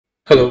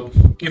Hello,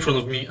 in front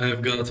of me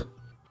I've got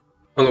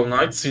Hollow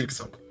Knight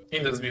Silksong.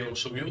 In this video I'll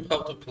show you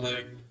how to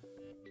play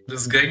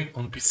this game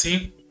on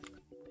PC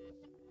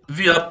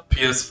via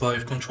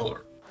PS5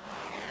 controller.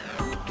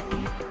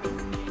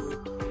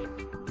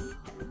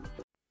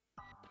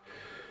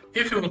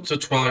 If you want to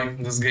try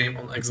this game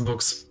on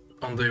Xbox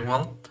on day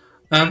one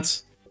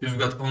and you've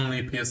got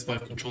only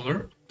PS5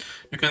 controller,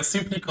 you can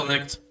simply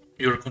connect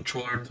your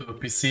controller to a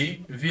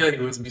PC via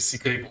USB-C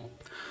cable.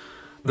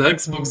 The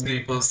Xbox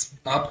Game Pass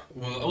app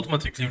will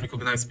automatically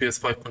recognize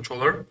PS5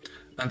 controller,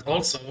 and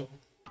also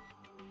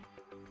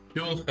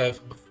you will have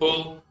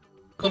full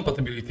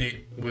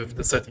compatibility with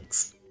the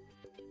settings.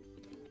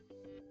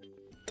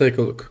 Take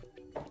a look.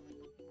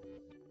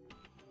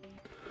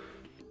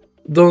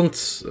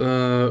 Don't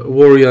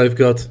worry, I've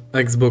got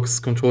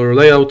Xbox controller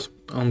layout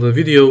on the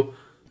video.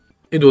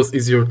 It was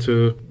easier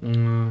to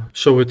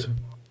show it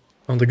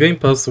on the Game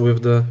Pass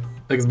with the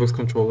Xbox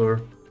controller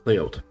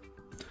layout.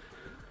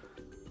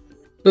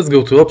 Let's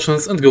go to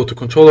options and go to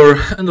controller,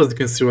 and as you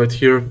can see right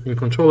here in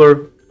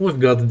controller,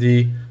 we've got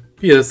the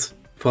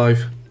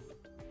PS5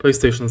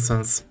 PlayStation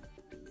Sense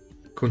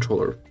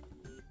controller.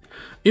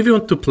 If you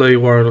want to play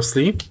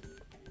wirelessly,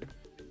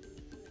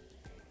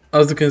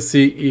 as you can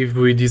see, if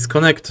we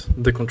disconnect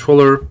the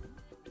controller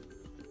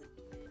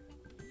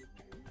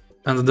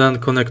and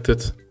then connect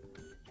it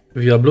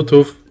via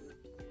Bluetooth,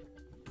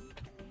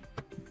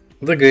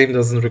 the game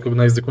doesn't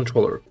recognize the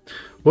controller.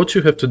 What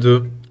you have to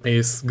do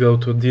is go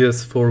to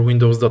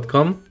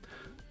ds4windows.com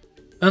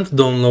and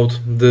download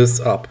this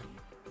app.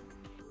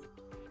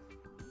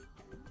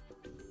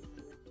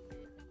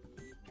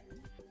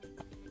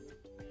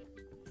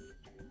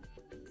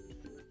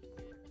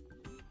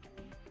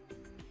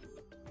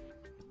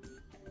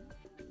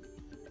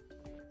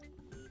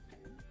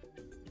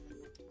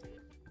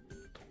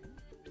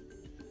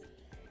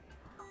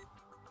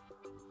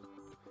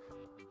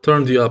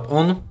 Turn the app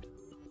on.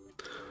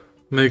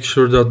 Make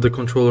sure that the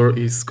controller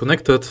is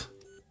connected.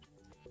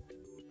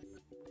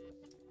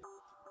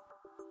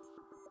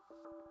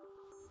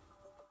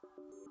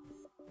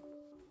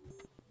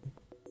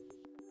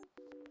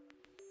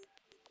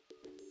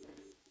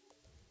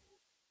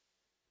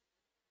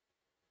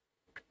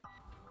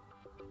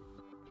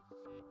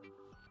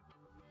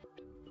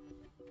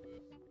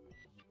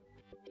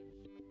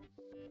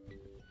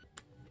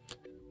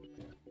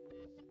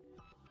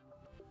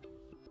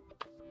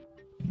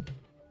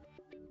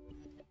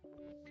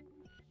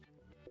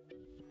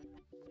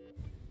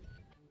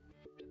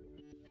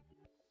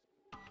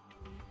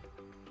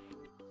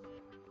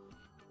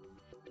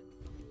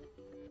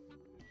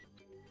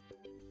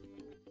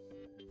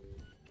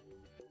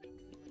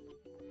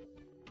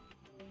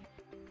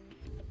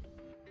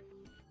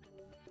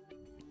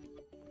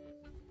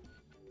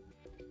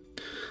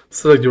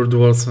 Select your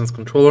DualSense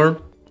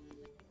controller.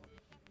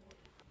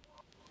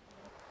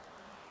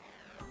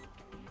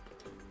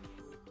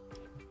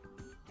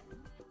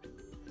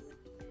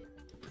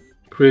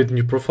 Create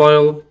new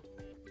profile.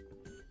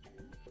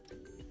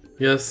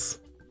 Yes.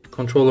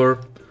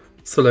 Controller.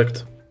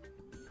 Select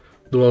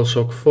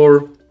DualShock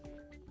 4.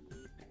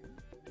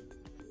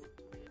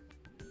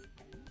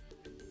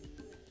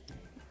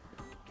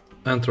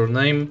 Enter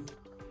name.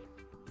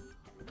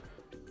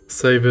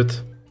 Save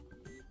it.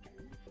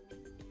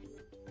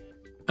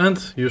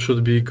 And you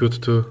should be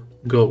good to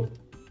go.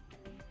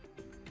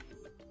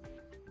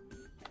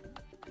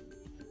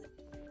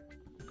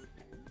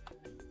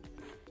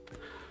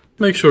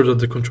 Make sure that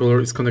the controller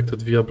is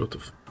connected via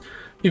Bluetooth.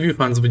 If you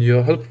find this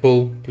video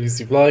helpful, please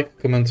leave a like,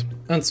 comment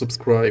and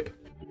subscribe.